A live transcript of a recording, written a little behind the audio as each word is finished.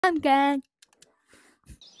I'm gang.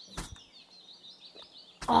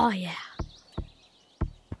 Oh yeah.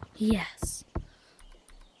 Yes.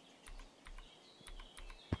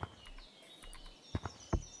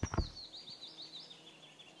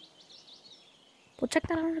 We'll check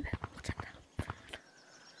that out in a bit. We'll check that out.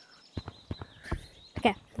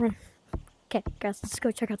 Okay, run. Okay, guys, let's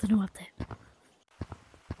go check out the new update.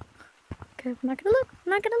 Okay, we're not gonna look.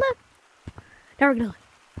 We're not gonna look. Now we're gonna look.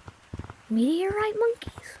 Meteorite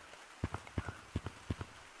monkeys.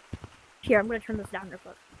 Here, I'm gonna turn this down real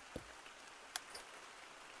quick.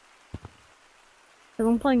 Cause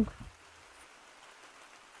I'm playing.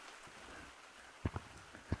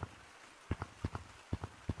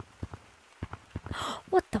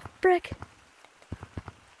 What the frick?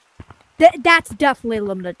 That's definitely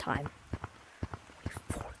limited time.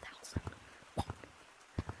 4,000.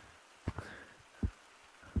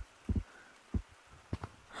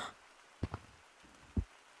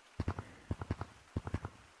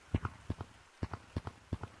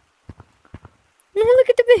 No, look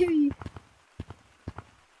at the baby.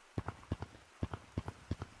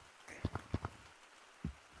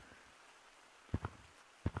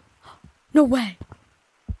 No way.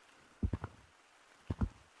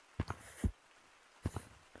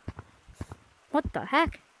 What the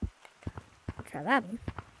heck? I'll try that one.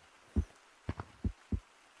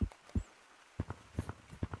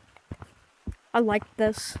 I like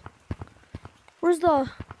this. Where's the...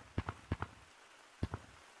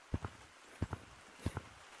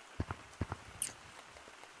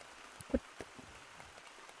 What the...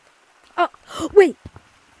 Oh, wait!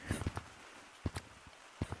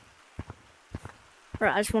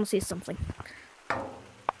 Alright, I just want to see something.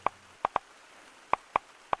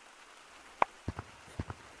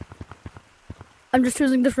 I'm just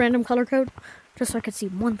choosing this random color code just so I can see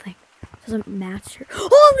one thing. Doesn't match your...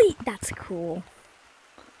 Holy! That's cool.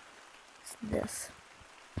 What's this?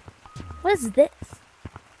 What is this?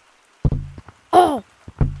 Oh!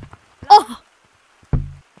 Oh!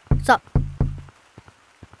 What's up?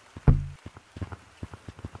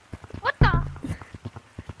 What the?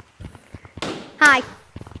 Hi.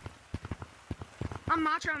 I'm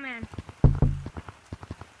Macho Man.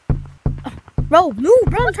 Bro, move,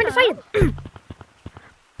 bro. I'm trying to fight him.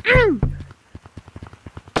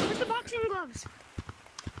 Where's the boxing gloves?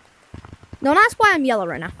 Don't ask why I'm yellow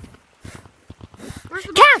right now. Where's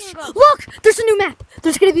the Cash! boxing gloves? Look! There's a new map.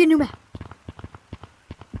 There's gonna be a new map.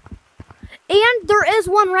 And there is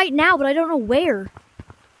one right now, but I don't know where.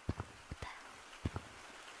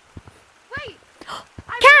 Wait!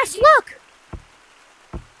 Cash, look!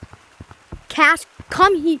 Cash,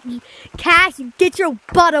 come here. Cash, get your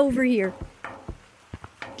butt over here.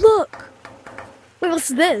 Look! Wait, what's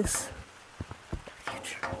this? The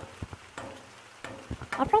future.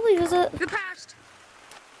 I'll probably visit. The past.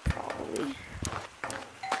 Probably.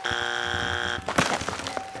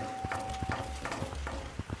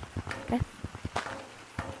 Okay.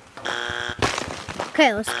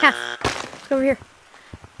 Okay, let's Cash. Let's go over here.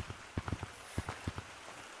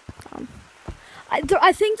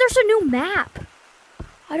 I think there's a new map.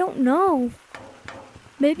 I don't know.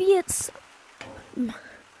 Maybe it's...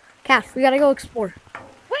 Cash, we gotta go explore.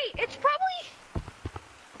 Wait, it's probably...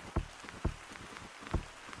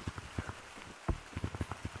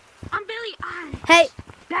 I'm Billy Eyes. Hey,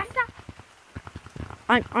 That's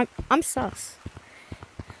not... I'm sus.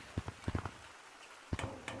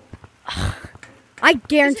 I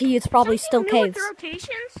guarantee it's probably still Something new with caves. the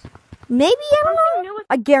rotations? Maybe, I don't Something know. new with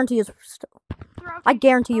I guarantee it's still... the rotations? I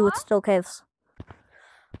guarantee you it's still caves.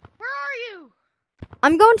 Where are you?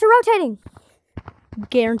 I'm going to rotating.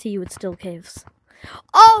 Guarantee you it's still caves.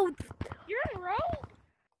 Oh! You're in a row?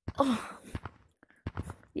 Oh.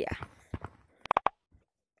 Yeah.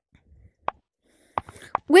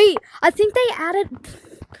 Wait, I think they added...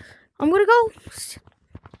 I'm gonna go.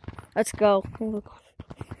 Let's go.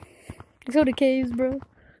 Let's go to caves, bro.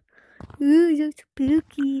 Ooh, so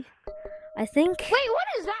spooky. I think... Wait, what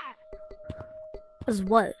is that? Was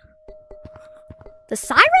what? The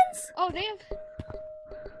sirens? Oh, they have...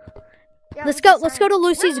 Yeah, Let's there's go. a Let's sign. go to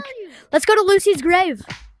Lucy's. Where are you? Let's go to Lucy's grave.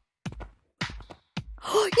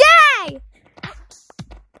 Yay!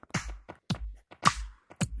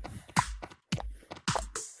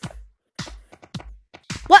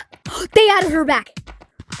 What? They added her back.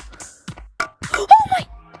 Oh my!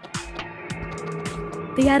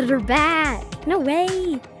 They added her back. No way.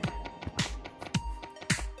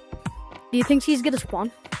 Do you think she's gonna spawn?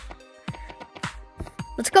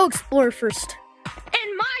 Let's go explore first.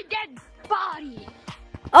 In my dead body.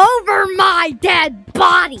 Over my dead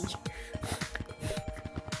body.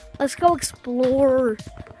 Let's go explore.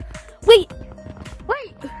 Wait.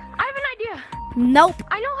 Wait. Nope.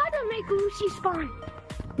 I know how to make Lucy spawn.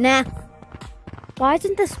 Nah. Why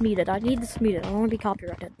isn't this muted? I need this muted. I don't want to be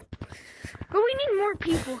copyrighted. But we need more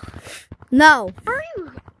people. No. Are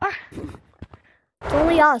you? It's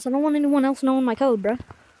only us. I don't want anyone else knowing my code, bruh.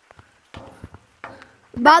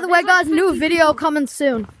 By the way, guys, new video coming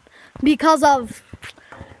soon. Because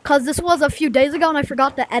this was a few days ago and I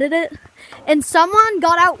forgot to edit it. And someone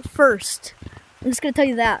got out first. I'm just going to tell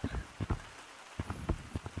you that.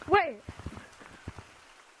 Wait.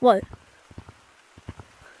 What?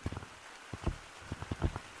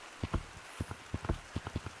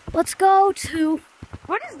 Let's go to...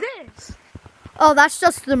 What is this? Oh, that's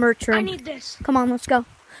just the merch room. I need this. Come on, let's go.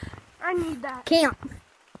 I need that. Camp.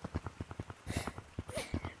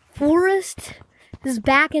 Forest is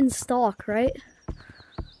back in stock, right?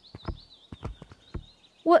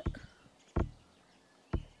 What?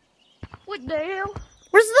 What the hell?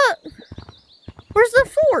 Where's the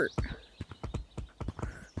fort?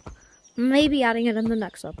 Maybe adding it in the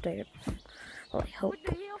next update. Well, I hope. What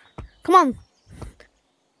the hell? Come on.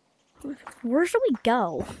 Where should we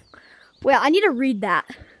go? Wait, I need to read that.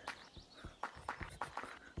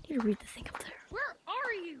 I need to read the thing up there. Where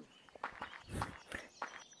are you?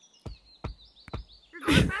 You're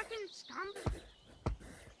going back in Stump?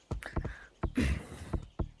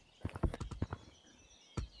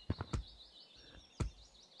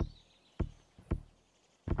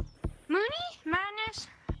 Mooney? Madness?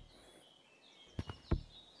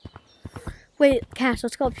 Wait, Cash,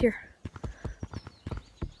 let's go up here.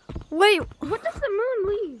 Wait, What does the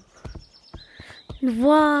moon leave?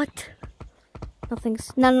 what?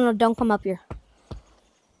 Nothing's. No, don't come up here.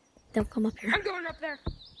 Don't come up here. I'm going up there.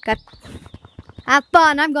 Okay. Have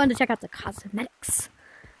fun. I'm going to check out the cosmetics.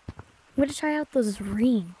 I'm going to try out those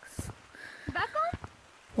rings. Back on?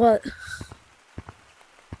 What?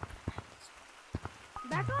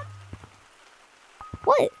 Back on?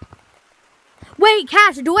 What? Wait,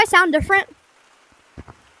 Cash, do I sound different?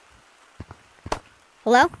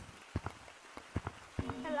 Hello?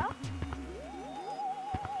 Hello?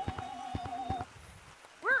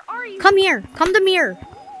 Where are you? Come here. Come to mirror.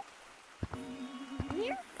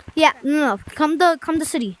 Here? Yeah, no. Come to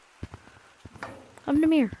city. Come to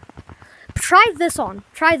mirror. Try this on.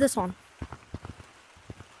 Try this on.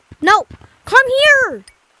 No. Come here.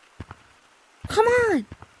 Come on.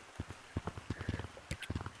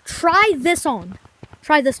 Try this on.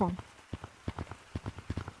 Try this on.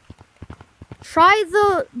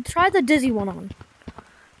 Try the dizzy one on.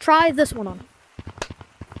 Try this one on.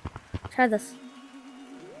 Try this.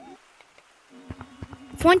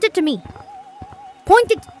 Point it to me.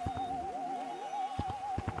 Point it.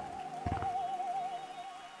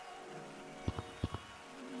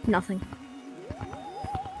 Nothing.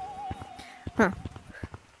 Huh.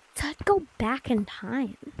 Let's go back in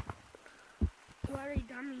time. Bloody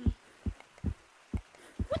dummy.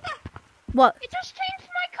 What the? What? It just changed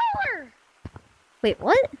my color. Wait,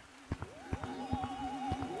 what?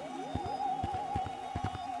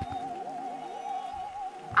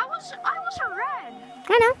 I was a red.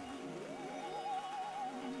 I know.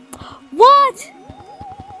 What?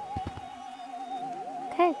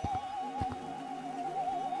 Okay.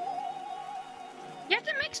 You have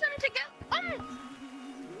to mix them together.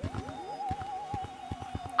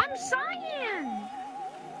 I'm cyan.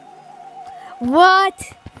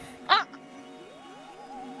 What? I'm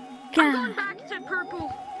God. going back to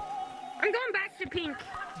purple. I'm going back to pink.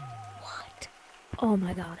 What? Oh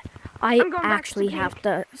my god. I I'm going back to actually pink. have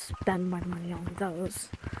to spend my money on those.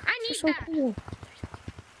 I need They're so that. cool.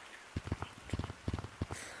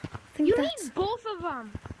 I think You that's, need both of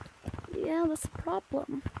them. yeah, that's the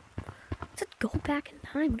problem. Let's go back in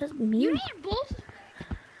time. What does it mean? You need both.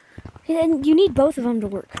 And you need both of them to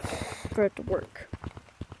work. For it to work.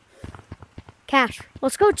 Cash,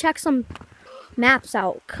 let's go check some maps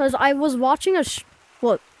out. Because I was watching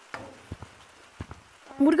what?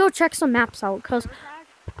 I'm gonna go check some maps out. Because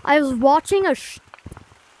I was watching a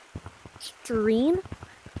stream.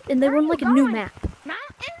 And they Where were are in you like a new going? map.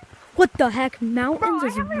 Mountain? What the heck? Bro, Mountains I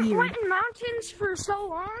is haven't weird. went in mountains for so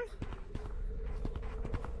long.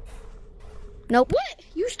 Nope. What?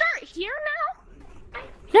 You start here now?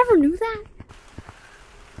 Never knew that.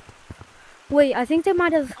 Wait, I think they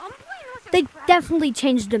might have. I'm playing with a They friend. definitely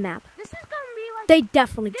changed the map. This is gonna be like. They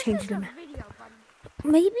definitely This changed is the a map. video, buddy.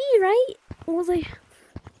 Maybe, right? Well, they.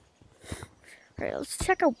 Alright, let's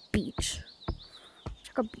check out beach.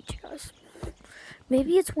 Check out beach, guys.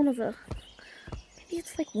 Maybe it's one of the. Maybe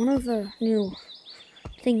it's like one of the new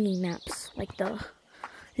thingy maps, like the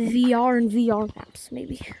VR and VR maps,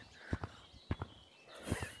 maybe.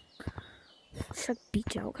 Check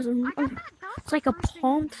beach out, because I got that done. It's like a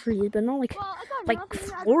palm tree, but not like Well, I got like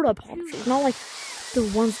nothing. Florida palm trees, not like the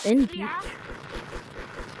ones in beach. Yeah.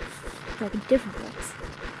 Like different ones.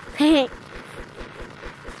 Hey,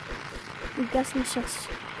 I'm guessing it's just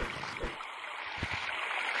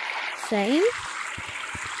same.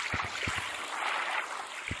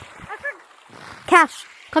 Cash,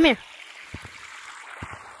 come here.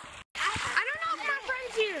 I don't know if my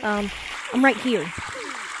friend's here. I'm right here.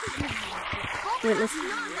 Wait,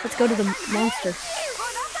 let's go to the monster.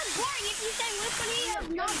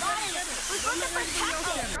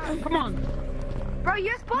 Come on. Bro,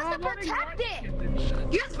 you're supposed to protect it.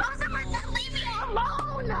 You're supposed to leave me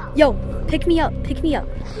alone. Yo, pick me up, pick me up.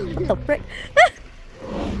 What the frick?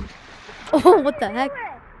 Oh, what the heck?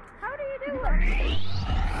 How do you do it?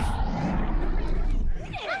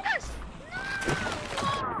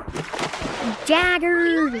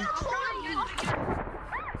 Jagger,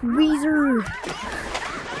 Weezer,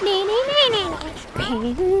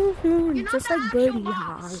 just like Buddy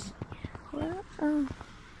Holly.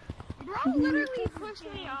 Bro literally pushed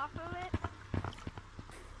me off of it.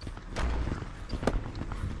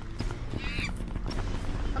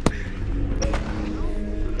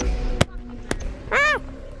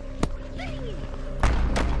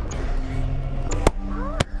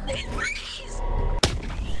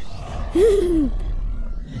 You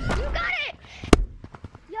got it!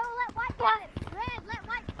 Yo, let White get it. Red, let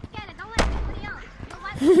White get it. Don't let anybody else.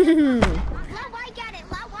 Let White get it.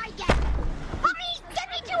 Let White get it. Let me, get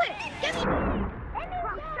me to it. Get me. Bro,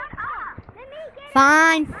 shut up. Let me get it.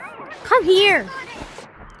 Fine, come here.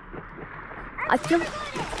 I feel. Let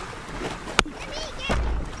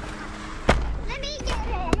me get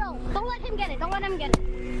it. Yo, don't let him get it. Don't let him get it.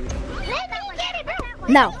 Let me get it, bro.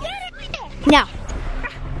 No. No.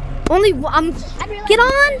 Only I'm. Get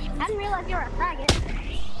on. I didn't realize you were a faggot.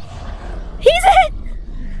 He's it.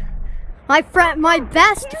 My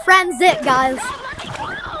best friend's it, guys.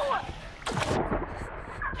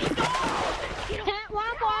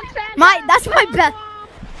 That's my best.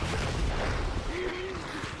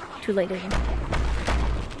 Too late again.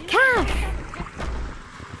 Cash.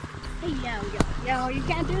 Hey, yo, you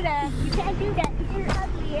can't do that. You can't do that. You're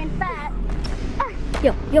ugly and fat.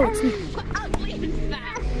 Yo, it's me. Ugly and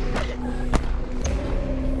fat.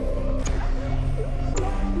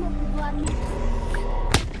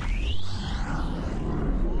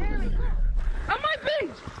 On my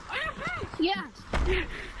bench. Yeah.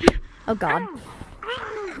 Oh God.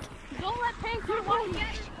 Don't let Pink or White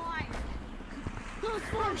get it. Bro,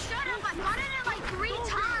 shut up. I got it like 3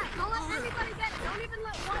 times. Don't let anybody get it. Don't even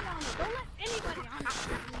let White on it. Don't let anybody on it.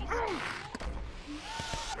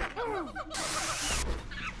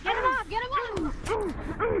 Get him off. Get him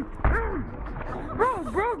off.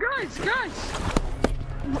 Bro, guys.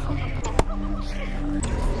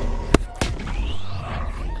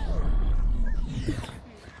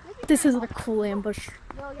 This is a cool ambush.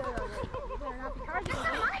 Yo. You better not be targeting me.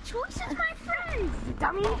 My choice is my friends,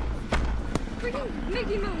 dummy. Freaking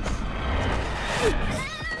Mickey Mouse.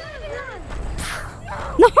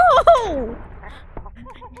 No!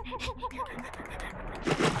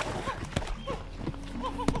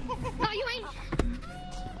 No, you ain't.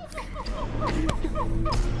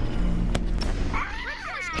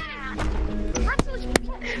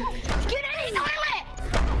 Get in the toilet!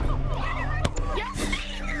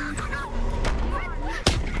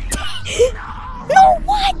 No,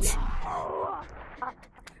 what?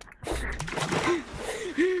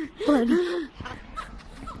 Buddy.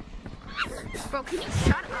 Bro, can you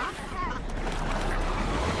shut up?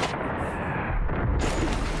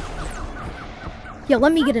 Yo,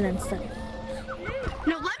 let me get an instant.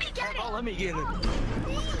 No, let me get it! Oh, let me get it.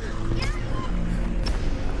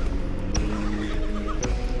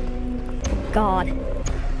 God.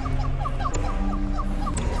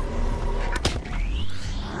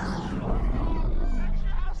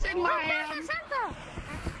 Sigma,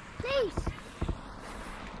 please.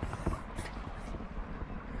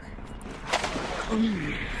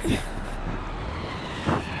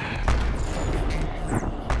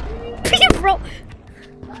 Bro.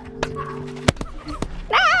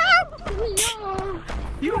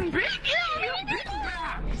 You big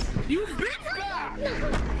bag! You big bag!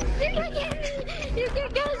 You can get me! You can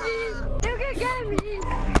get me! You can get me!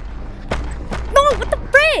 No, what the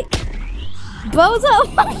frick? Bozo!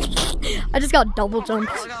 I just got double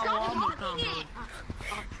jumped. Stop hogging it!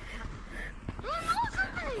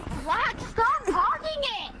 Black, stop hogging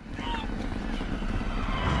it!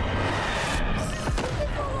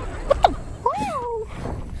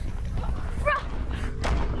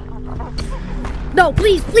 No,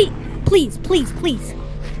 please.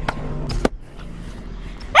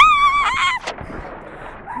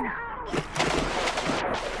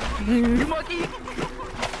 You monkey!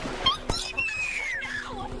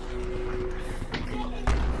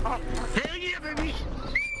 Hell yeah, baby!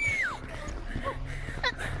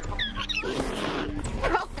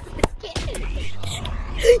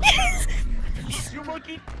 Yes! You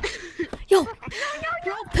monkey! Yo,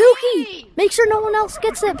 Pookie! Make sure no one else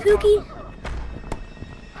gets it, Pookie.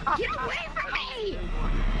 Get away from me!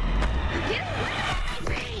 Get away from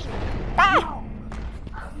me! Ah!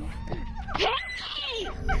 Pinky!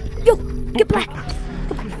 Yo, get black.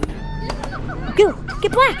 Go,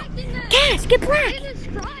 get black. Cash, get black. Jesus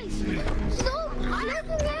Christ! Stop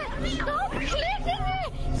clicking it! Stop clicking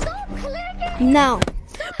it! Stop clicking! No.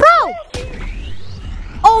 Bro!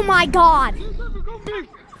 Oh my god.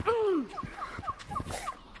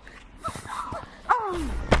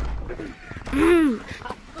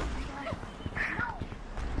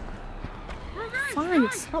 Fine,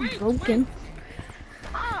 it's not broken.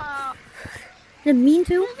 Didn't mean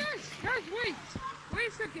to. Guys, wait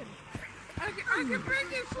a second. I can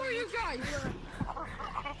bring it for you guys.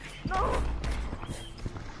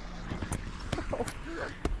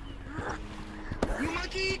 You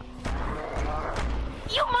monkey!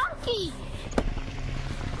 You monkey!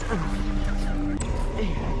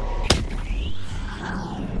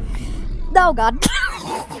 Oh god.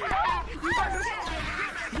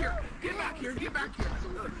 Get back here! Get back here!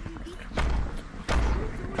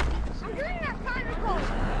 I'm doing that particle!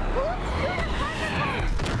 Who's doing that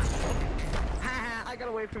particle? I got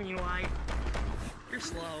away from you, I. You're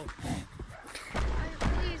slow.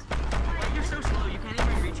 Please. You're so slow, you can't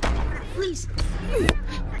even reach me. Please.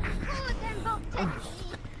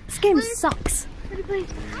 This game sucks. Please.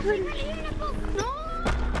 No!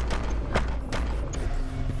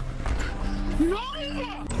 No!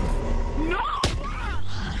 No!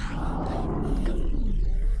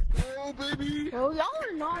 Oh, baby! No, y'all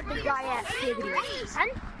are not the guy activities.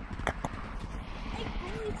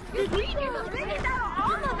 You're beating the biggest out of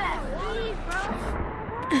all of them.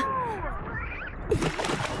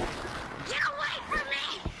 Get away from me!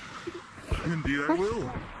 Indeed, I will.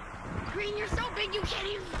 Green, you're so big you can't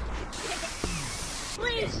even.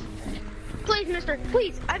 Please. Please, mister.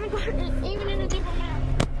 Please. I've been going even in a different map.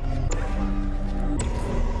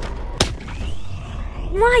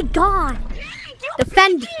 My god.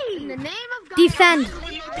 Defend. In the name of God. Defend.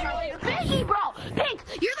 Pinky, bro. Pink,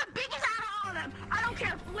 you're the biggest out of all of them. I don't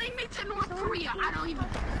care. Fling me to North Korea. I don't even.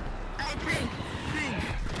 Hey, Pink! Pink!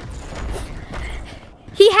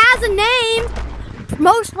 He has a name.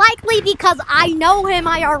 Most likely because I know him.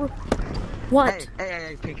 I are. What?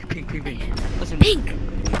 Hey, Pink. Listen, Pink.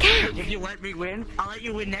 Cash. if you let me win, I'll let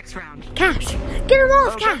you win next round. Cash. Get him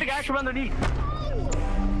off, Get the Cash. guys from underneath.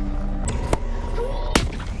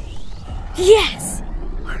 Yes.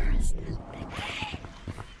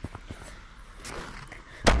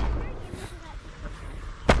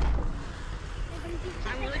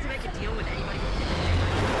 I'm willing to make a deal with anybody.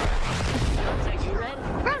 So you ready?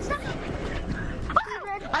 Bro, stop.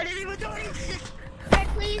 I didn't even do anything. Red,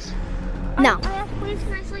 please. No. Red, please,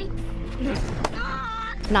 nicely.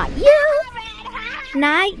 Not you.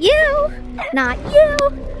 Not you. Not you.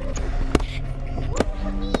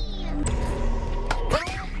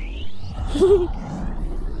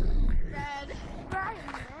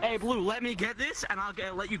 Hey, Blue, let me get this, and I'll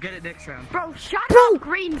let you get it next round. Bro, shut Bro. up,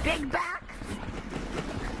 green big back.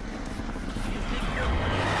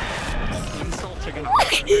 Insults are gonna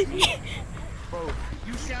Bro,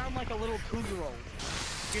 you sound like a little 2-year-old.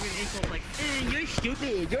 Giving insults like, you're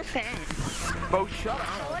stupid, you're fat. Bro, shut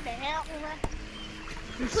up. What the hell?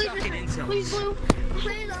 You Please, suck at insults. please, Blue.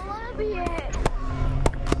 Please, I want to be it.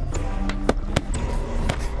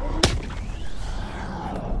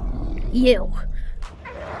 You.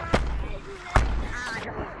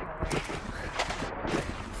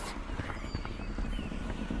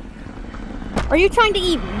 Are you trying to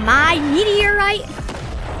eat my meteorite?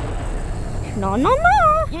 No, no,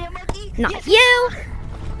 no. Yeah, monkey. Not Yes. you.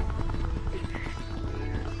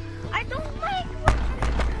 I don't like.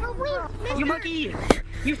 Oh, wait, You monkey.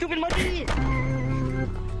 You stupid monkey.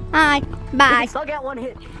 Hi. Bye. I'll get one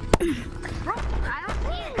hit. Bro, I don't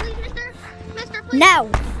see it. Please, mister. Mister, please. No.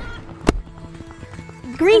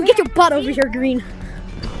 Green, get your butt over here, Green.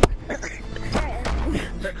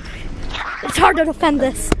 It's hard to defend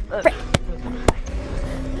this. Frick.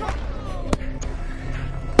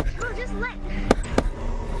 Bro, just let.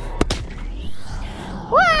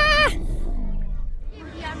 Wah!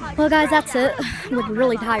 Well, guys, that's it. I'm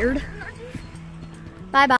really tired. Bye-bye.